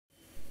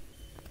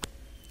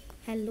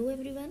Hello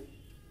everyone,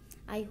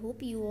 I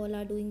hope you all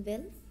are doing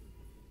well.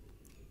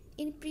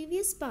 In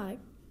previous part,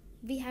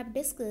 we have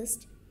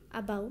discussed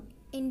about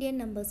Indian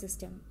number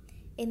system.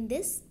 In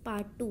this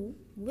part 2,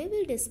 we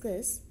will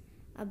discuss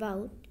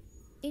about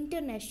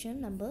international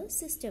number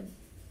system.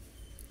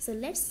 So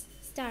let's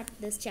start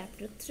this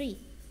chapter 3,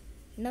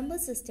 number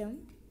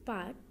system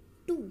part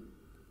 2.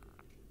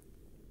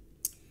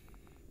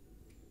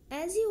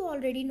 As you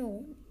already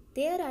know,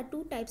 there are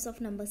two types of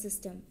number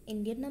system,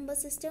 Indian number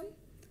system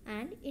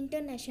and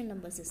international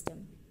number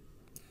system.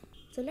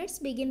 So let's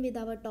begin with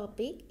our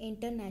topic,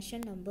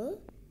 international number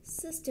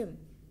system.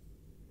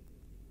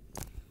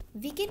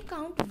 We can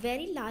count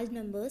very large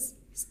numbers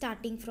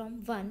starting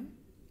from 1,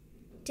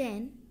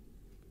 10,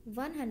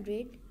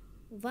 100,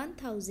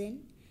 1000,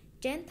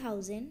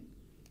 10,000,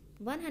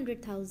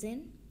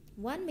 100,000,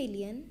 1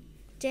 million,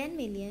 10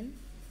 million,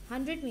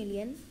 100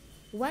 million,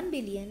 1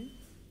 billion,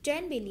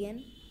 10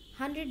 billion,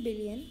 100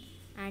 billion,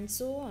 and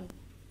so on.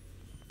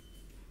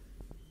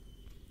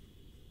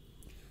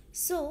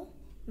 So,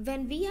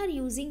 when we are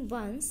using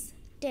ones,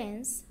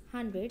 tens,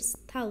 hundreds,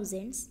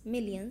 thousands,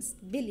 millions,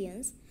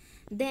 billions,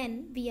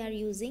 then we are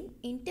using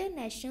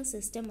international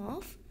system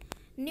of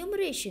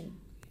numeration.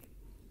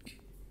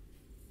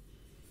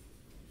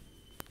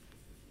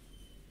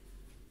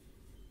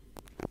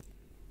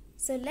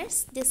 So,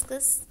 let's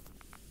discuss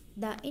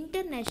the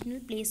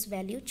international place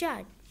value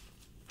chart.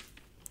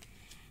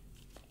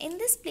 In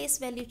this place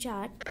value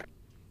chart,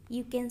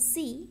 you can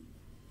see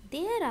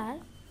there are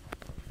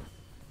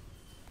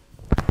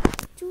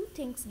two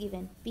things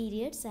given,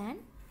 periods and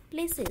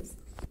places.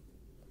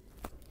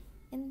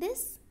 In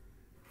this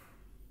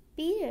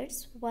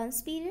this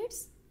ones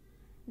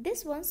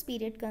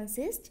period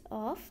consists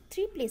of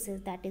three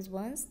places, that is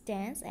ones,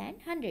 tens and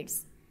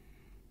hundreds,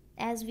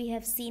 as we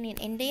have seen in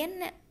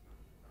Indian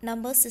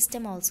number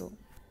system also.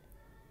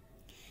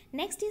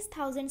 Next is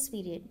thousands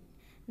period.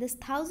 This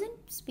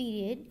thousands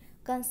period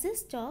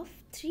consists of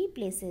three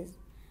places,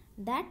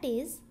 that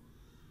is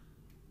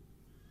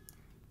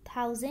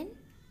 1000,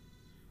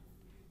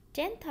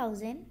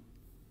 10,000,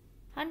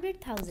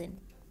 100,000.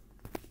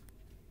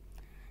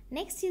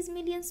 Next is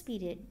millions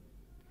period.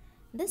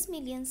 This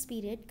millions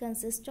period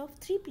consists of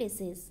three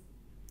places,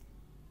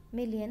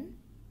 million,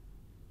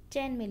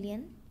 10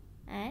 million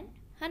and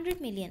 100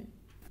 million.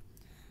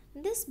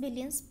 This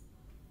billions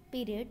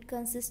period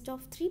consists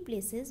of three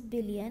places,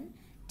 billion,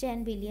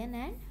 10 billion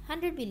and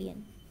 100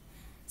 billion.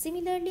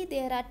 Similarly,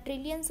 there are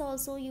trillions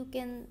also, you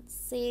can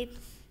say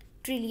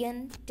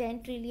trillion,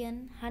 10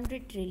 trillion,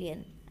 100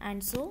 trillion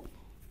and so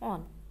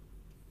on.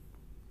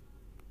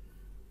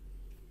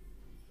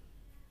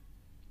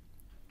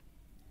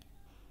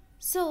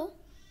 So,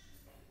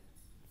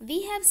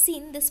 we have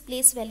seen this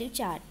place value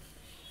chart.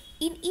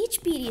 In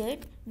each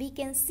period, we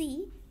can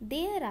see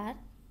there are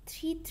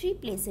three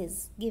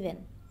places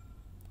given.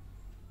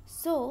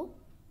 So,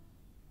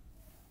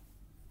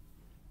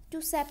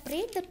 to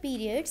separate the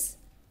periods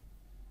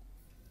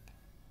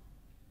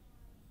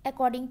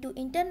according to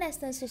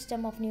international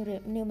system of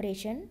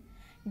numeration,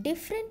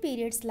 different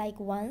periods like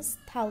ones,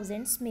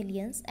 thousands,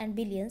 millions and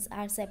billions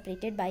are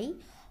separated by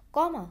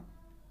comma,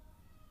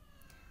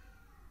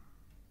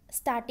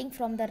 starting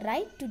from the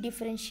right to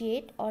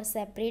differentiate or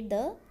separate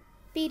the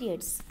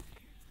periods.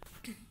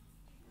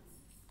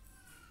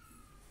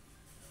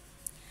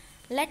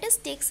 Let us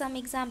take some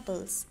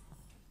examples.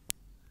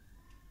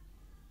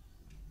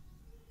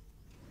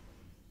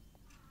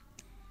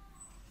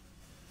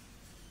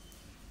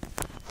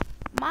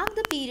 Mark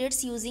the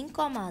periods using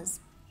commas.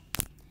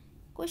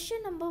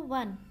 Question number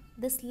 1.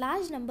 This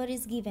large number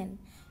is given.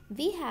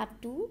 We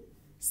have to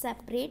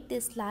separate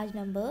this large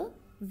number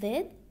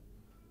with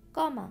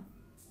comma.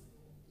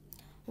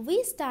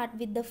 We start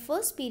with the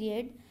first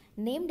period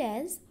named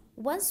as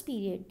ones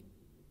period.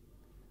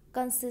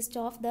 Consists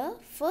of the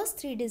first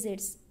three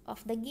digits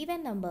of the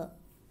given number,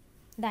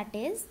 that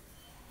is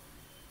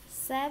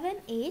 7,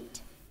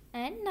 8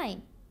 and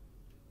 9.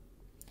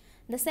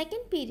 The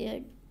second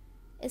period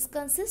is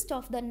consist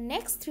of the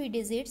next three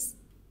digits,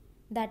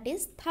 that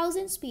is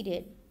thousands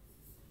period,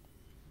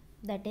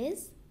 that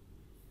is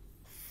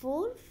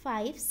 4,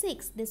 5,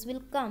 6. This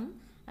will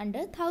come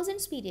under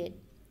thousands period.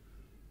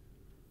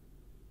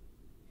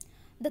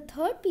 The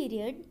third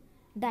period,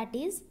 that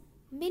is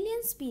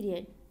millions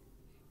period,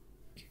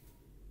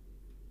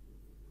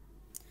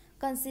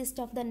 consists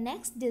of the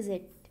next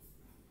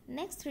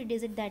three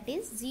digit, that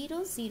is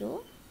 0,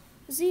 0,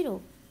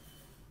 0.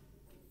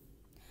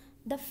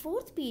 The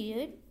fourth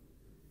period,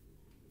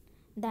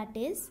 that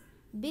is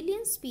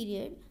billions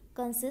period,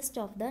 consists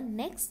of the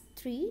next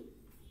three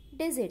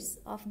digits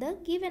of the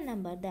given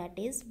number, that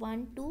is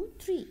 1, 2,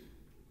 3.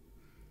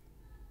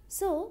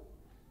 So,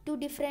 to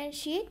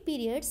differentiate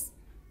periods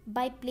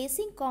by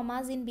placing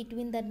commas in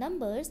between the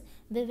numbers,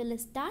 we will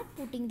start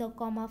putting the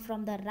comma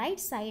from the right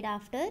side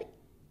after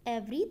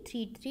every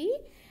three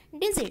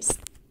digits.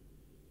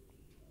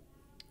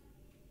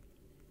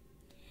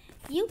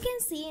 You can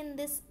see in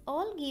this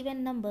all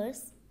given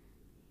numbers,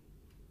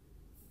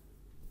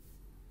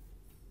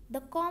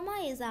 the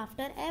comma is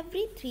after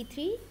every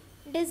three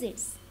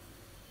digits.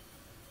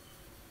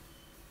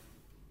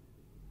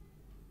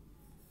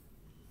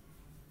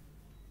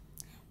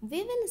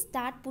 We will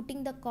start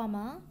putting the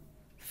comma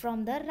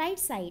from the right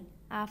side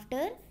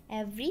after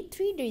every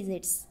 3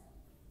 digits.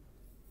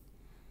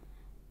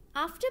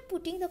 After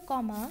putting the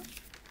comma,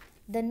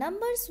 the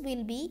numbers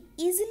will be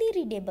easily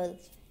readable.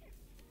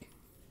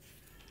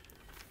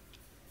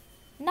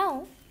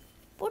 Now,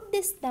 put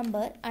this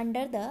number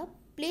under the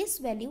place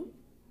value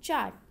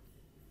chart.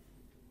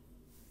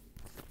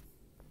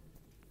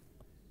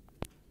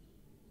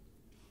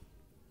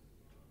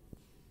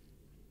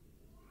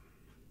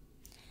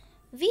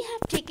 We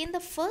have taken the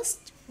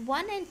first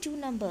 1 and 2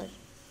 number.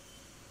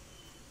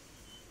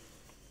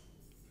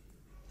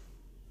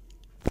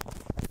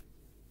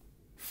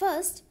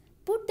 First,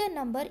 put the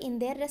number in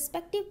their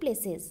respective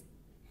places.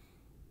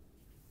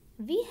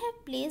 We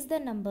have placed the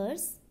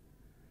numbers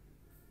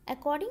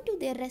according to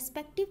their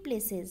respective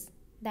places.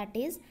 That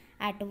is,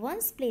 at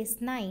 1's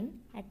place 9,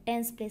 at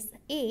 10's place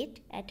 8,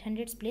 at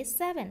 100's place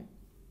 7.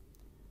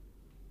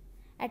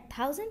 At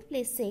 1000's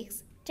place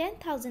 6,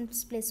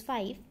 10,000's place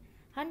 5,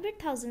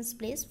 100,000's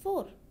place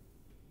 4.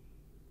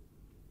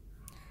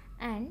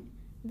 And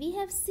we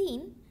have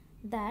seen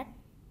that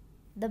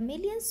the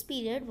millions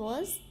period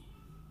was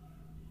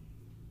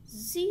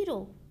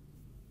 0.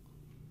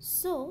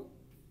 So,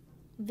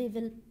 we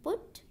will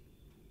put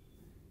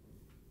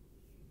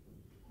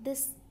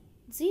this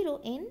 0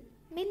 in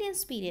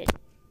millions period.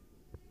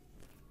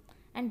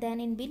 And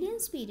then in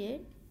billions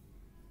period,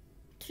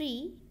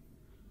 3.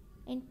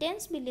 In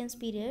tens billions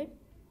period,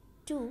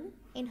 2.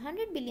 In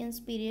 100 billions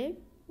period,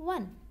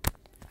 1.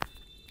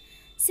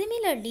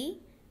 Similarly,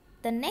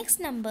 the next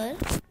number,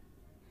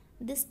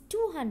 this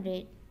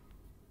 200,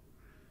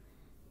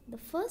 the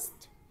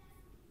first,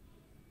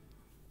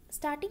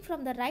 starting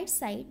from the right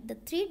side, the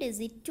 3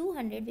 digit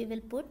 200 we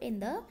will put in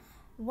the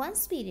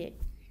ones period.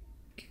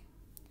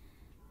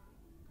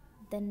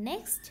 The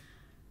next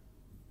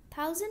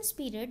thousands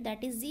period,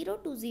 that is 0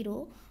 to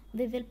 0,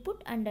 we will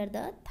put under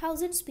the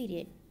thousands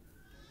period.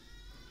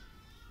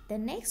 The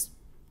next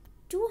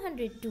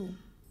 202,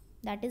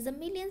 that is the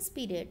millions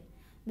period,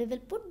 we will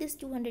put this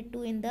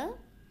 202 in the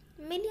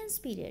millions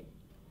period.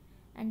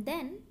 And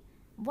then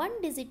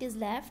one digit is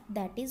left,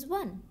 that is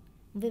 1,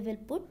 we will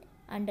put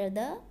under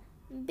the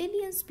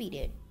billions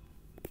period.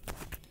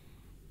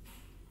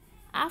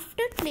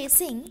 After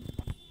placing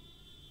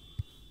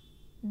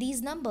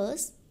these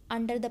numbers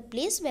under the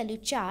place value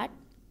chart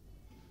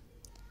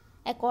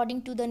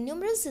according to the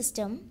numeral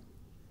system,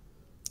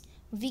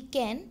 we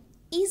can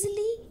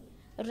easily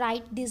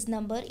write this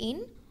number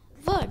in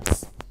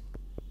words.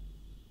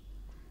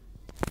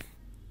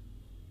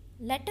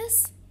 Let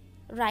us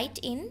write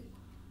in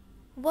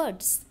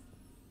words.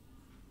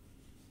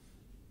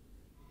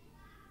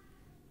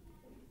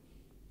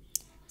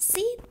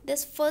 See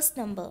this first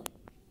number.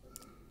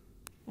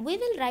 We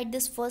will write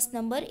this first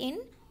number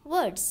in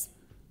words.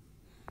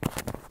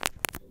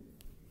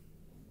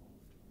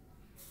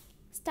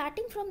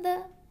 Starting from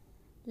the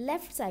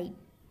left side,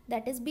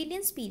 that is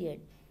billions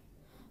period.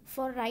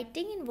 For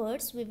writing in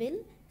words, we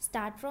will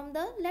start from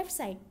the left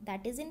side.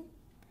 That is in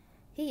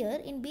here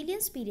in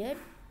billions period,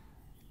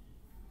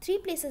 3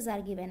 places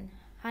are given: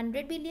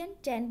 100 billion,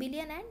 10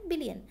 billion and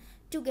billion.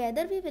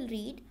 Together we will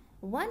read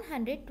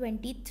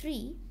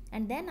 123,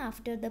 and then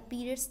after the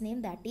period's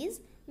name, that is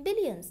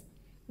billions.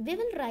 We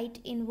will write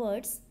in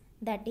words,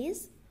 that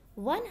is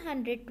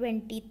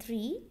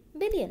 123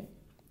 billion.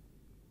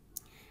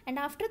 And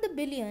after the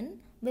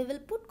billion, we will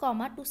put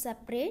comma to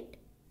separate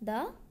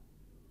the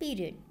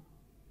period.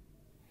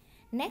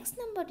 Next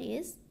number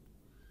is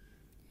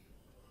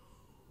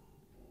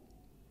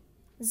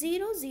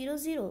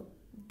 000.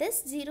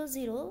 This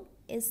 00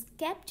 is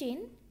kept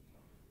in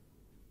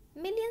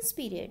millions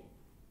period.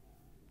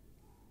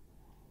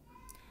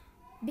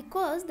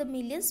 Because the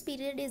millions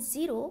period is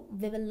 0,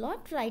 we will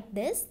not write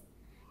this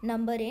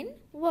number in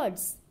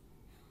words.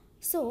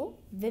 So,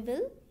 we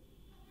will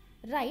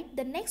write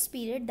the next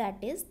period,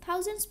 that is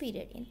thousands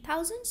period. In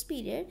thousands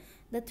period,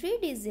 the 3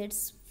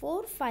 digits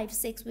 4, 5,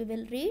 6, we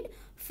will read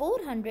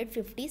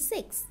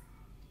 456.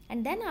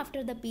 And then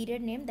after the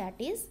period name, that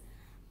is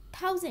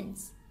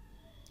thousands,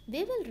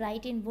 we will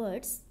write in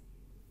words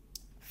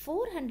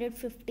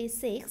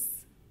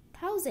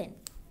 456,000.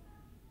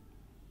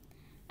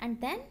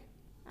 And then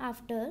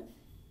after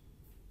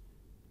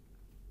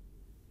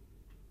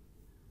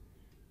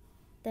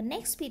the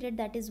next period,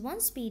 that is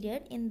ones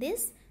period, in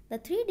this the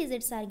 3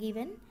 digits are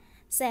given: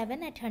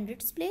 7 at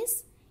 100's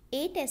place,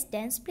 8 at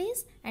 10's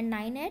place and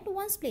 9 at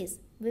 1's place.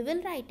 We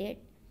will write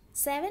it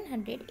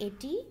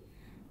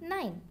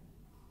 789.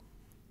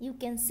 You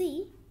can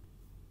see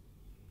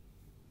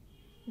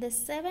the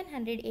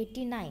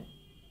 789.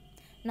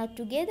 Now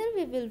together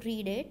we will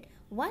read it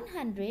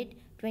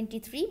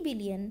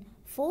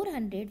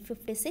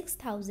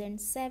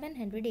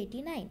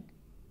 123,456,789.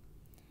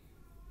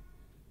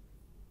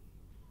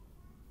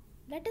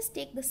 Let us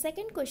take the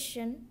second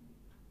question,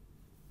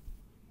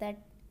 that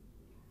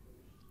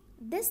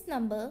this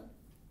number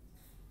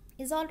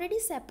is already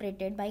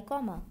separated by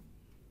comma.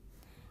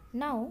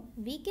 Now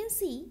we can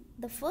see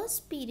the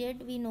first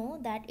period, we know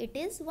that it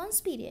is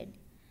ones period.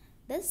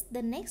 Thus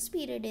the next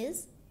period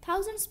is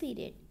thousands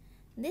period.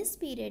 This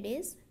period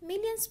is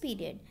millions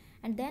period,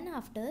 and then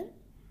after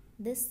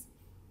this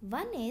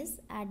 1 is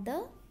at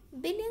the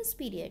billions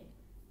period.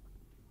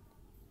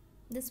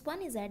 This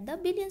 1 is at the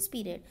billions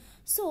period.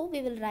 So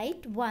we will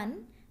write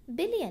 1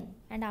 billion,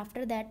 and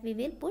after that we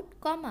will put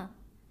comma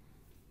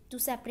to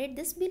separate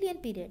this billion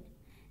period.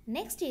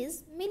 Next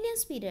is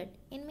millions period.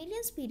 In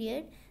millions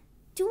period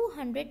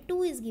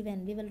 202 is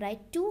given. We will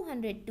write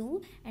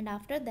 202, and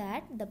after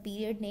that the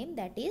period name,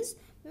 that is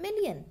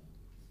million.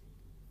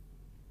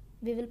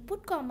 We will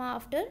put comma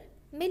after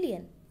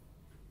million.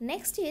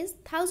 Next is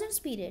thousands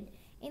period.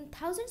 In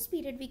thousands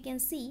period we can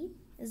see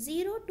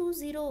 0 to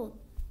 0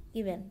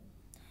 given.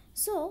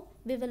 So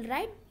we will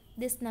write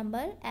this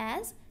number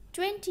as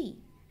 20,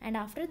 and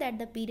after that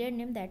the period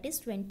name, that is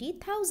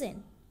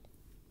 20,000.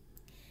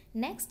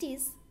 Next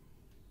is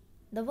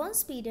the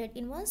ones period.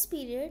 In ones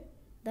period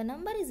the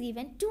number is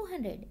given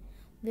 200.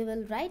 We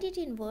will write it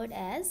in word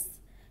as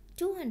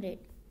 200.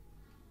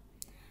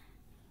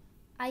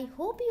 I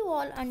hope you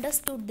all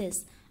understood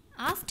this.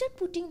 After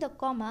putting the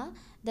comma,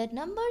 the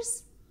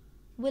numbers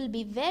will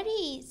be very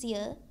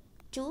easier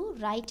to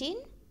write in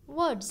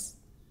words.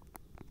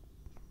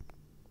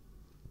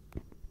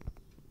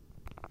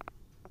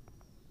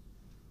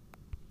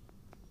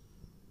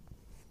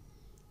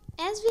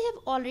 As we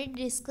have already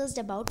discussed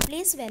about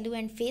place value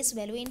and face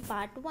value in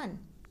part 1.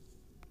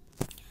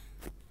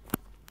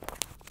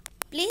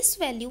 Place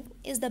value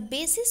is the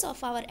basis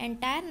of our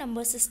entire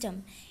number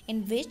system,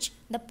 in which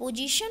the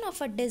position of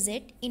a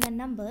digit in a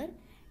number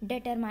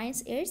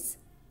determines its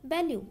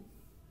value.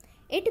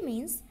 It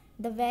means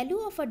the value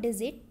of a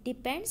digit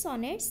depends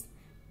on its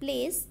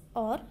place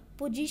or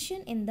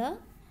position in the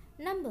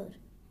number.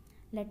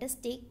 Let us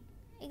take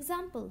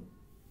example.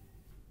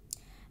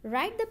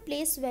 Write the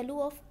place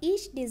value of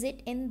each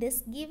digit in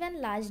this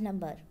given large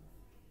number.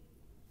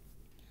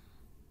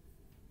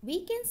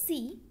 We can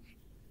see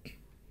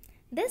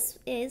this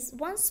is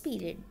ones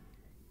period.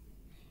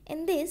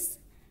 In this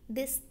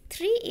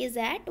 3 is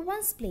at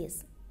ones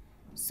place.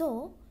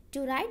 So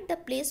to write the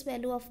place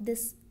value of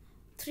this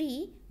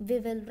 3, we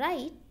will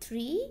write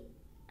 3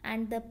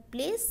 and the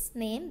place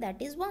name,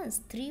 that is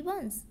ones, 3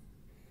 ones.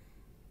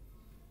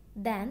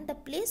 Then the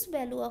place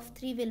value of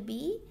 3 will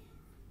be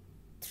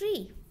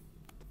 3.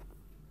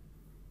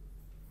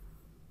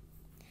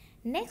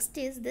 Next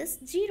is this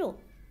 0.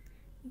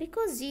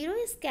 Because 0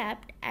 is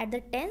kept at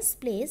the tens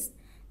place,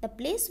 the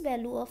place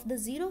value of the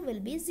 0 will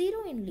be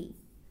 0 only.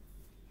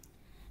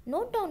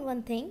 Note down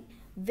one thing,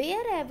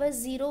 wherever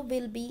 0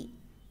 will be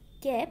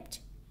kept,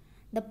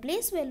 the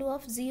place value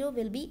of 0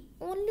 will be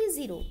only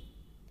 0.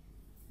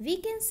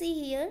 We can see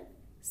here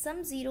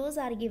some zeros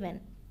are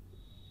given.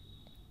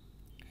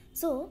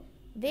 So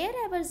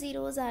wherever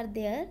zeros are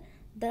there,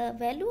 the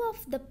value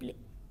of the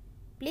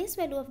place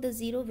value of the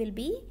 0 will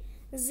be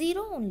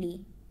 0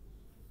 only.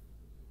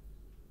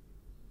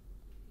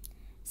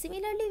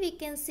 Similarly, we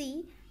can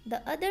see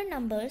the other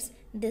numbers.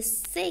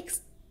 This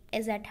 6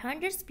 is at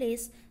hundreds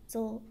place,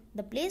 so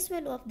the place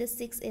value of this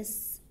 6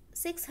 is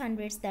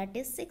 600s, that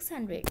is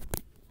 600.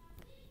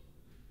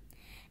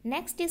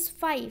 Next is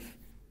 5.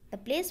 The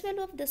place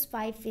value of this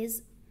 5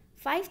 is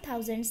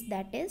 5000s,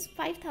 that is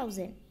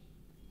 5000.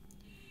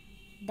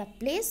 The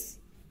place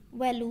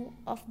value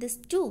of this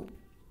 2,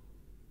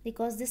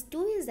 because this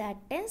 2 is at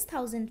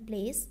 10,000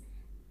 place,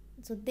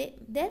 so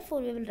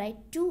therefore we will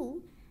write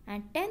 2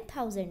 and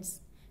 10,000s.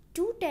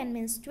 2 10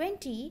 means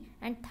 20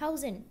 and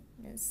 1000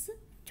 means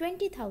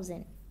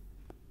 20,000.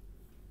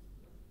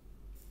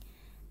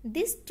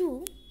 This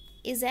 2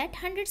 is at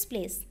hundreds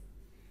place.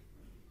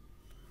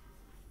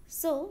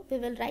 So we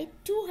will write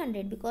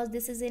 200, because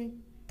this is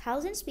in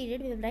thousands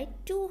period, we will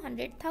write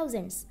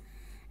 200,000s.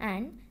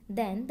 And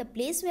then the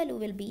place value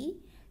will be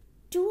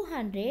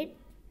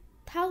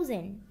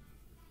 200,000.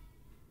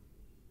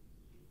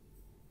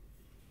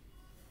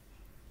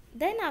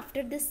 Then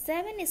after this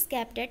 7 is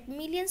kept at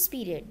millions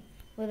period,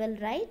 we will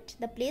write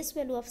the place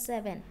value of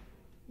 7,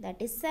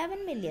 that is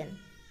 7 million.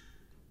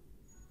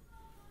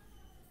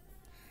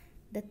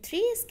 The 3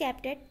 is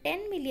kept at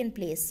 10 million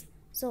place.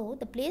 So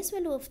the place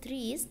value of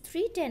 3 is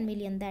 310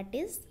 million, that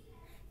is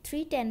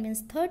 310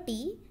 means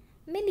 30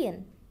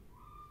 million.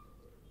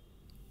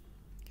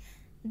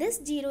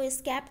 This 0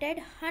 is kept at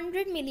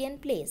 100 million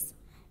place.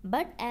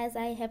 But as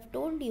I have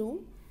told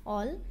you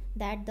all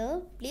that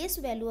the place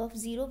value of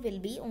 0 will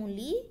be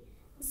only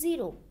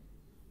 0.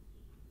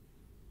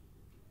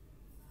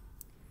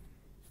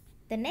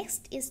 The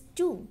next is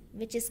 2,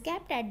 which is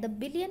kept at the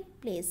billion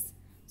place.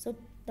 So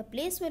the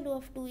place value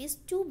of 2 is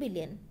 2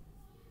 billion.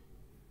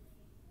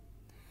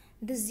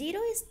 The 0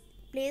 is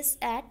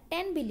placed at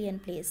 10 billion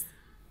place.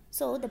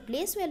 So the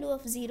place value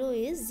of 0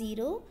 is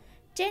 0,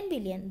 10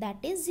 billion, that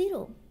is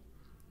 0.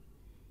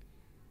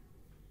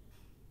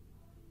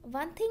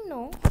 One thing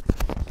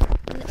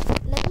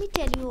let me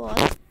tell you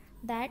all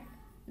that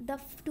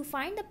to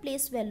find the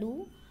place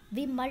value,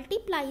 we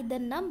multiply the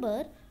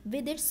number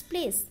with its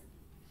place.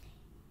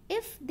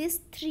 If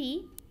this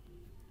 3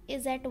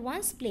 is at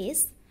ones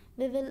place,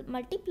 we will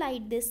multiply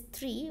this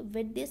 3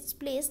 with this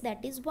place,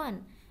 that is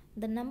 1.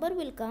 The number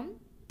will come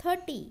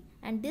 30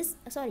 and this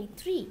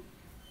 3.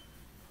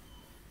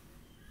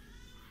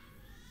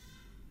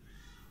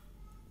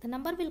 The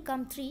number will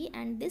come 3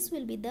 and this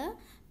will be the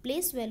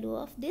place value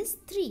of this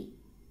 3.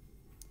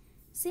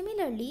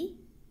 Similarly,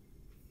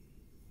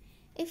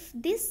 if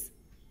this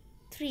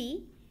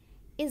 3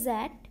 is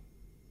at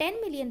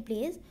 10 million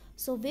place,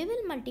 so we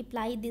will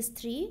multiply this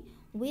 3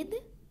 with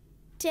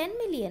 10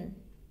 million.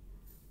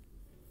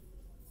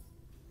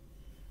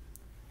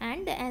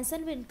 And the answer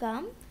will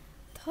come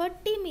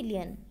 30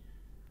 million.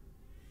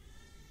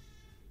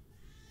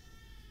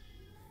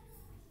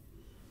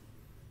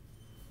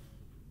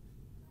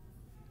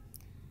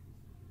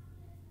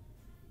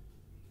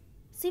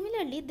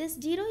 Similarly, this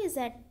 0 is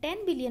at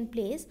 10 billion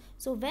place.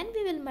 So when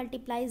we will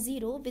multiply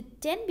 0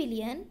 with 10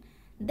 billion,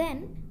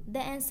 then the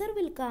answer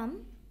will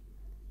come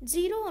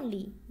 0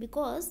 only,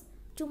 because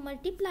to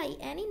multiply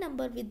any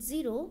number with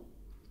 0,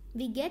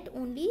 we get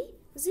only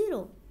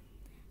 0.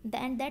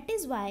 And that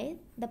is why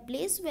the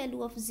place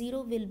value of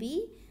 0 will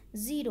be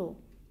 0.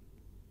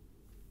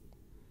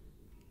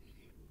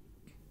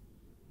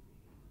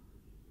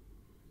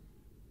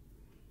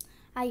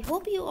 I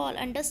hope you all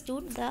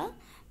understood the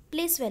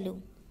place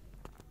value.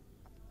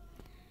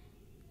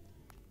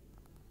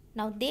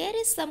 Now there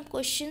is some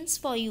questions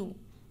for you.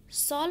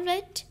 Solve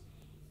it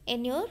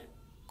in your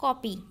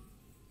copy.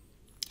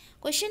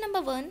 Question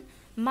number 1.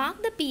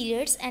 Mark the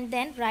periods and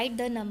then write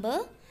the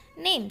number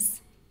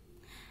names.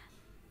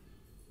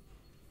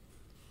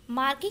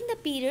 Marking the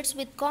periods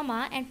with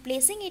comma and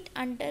placing it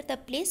under the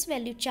place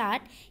value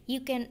chart, you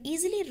can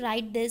easily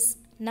write this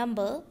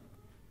number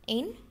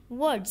in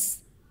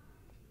words.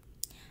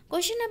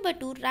 Question number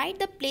 2. Write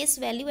the place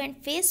value and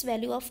face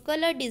value of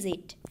color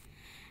digit.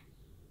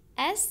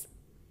 As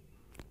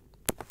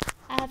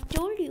I have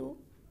told you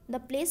the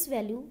place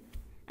value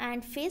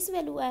and face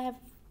value I have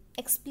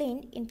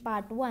explained in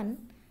part 1.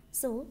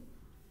 So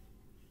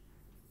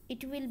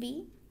it will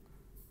be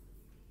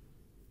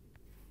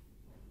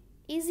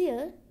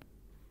easier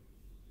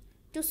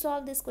to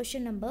solve this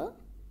question number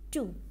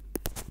 2.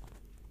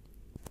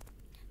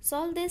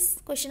 Solve this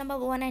question number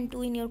 1 and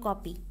 2 in your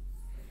copy.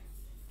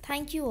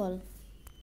 Thank you all.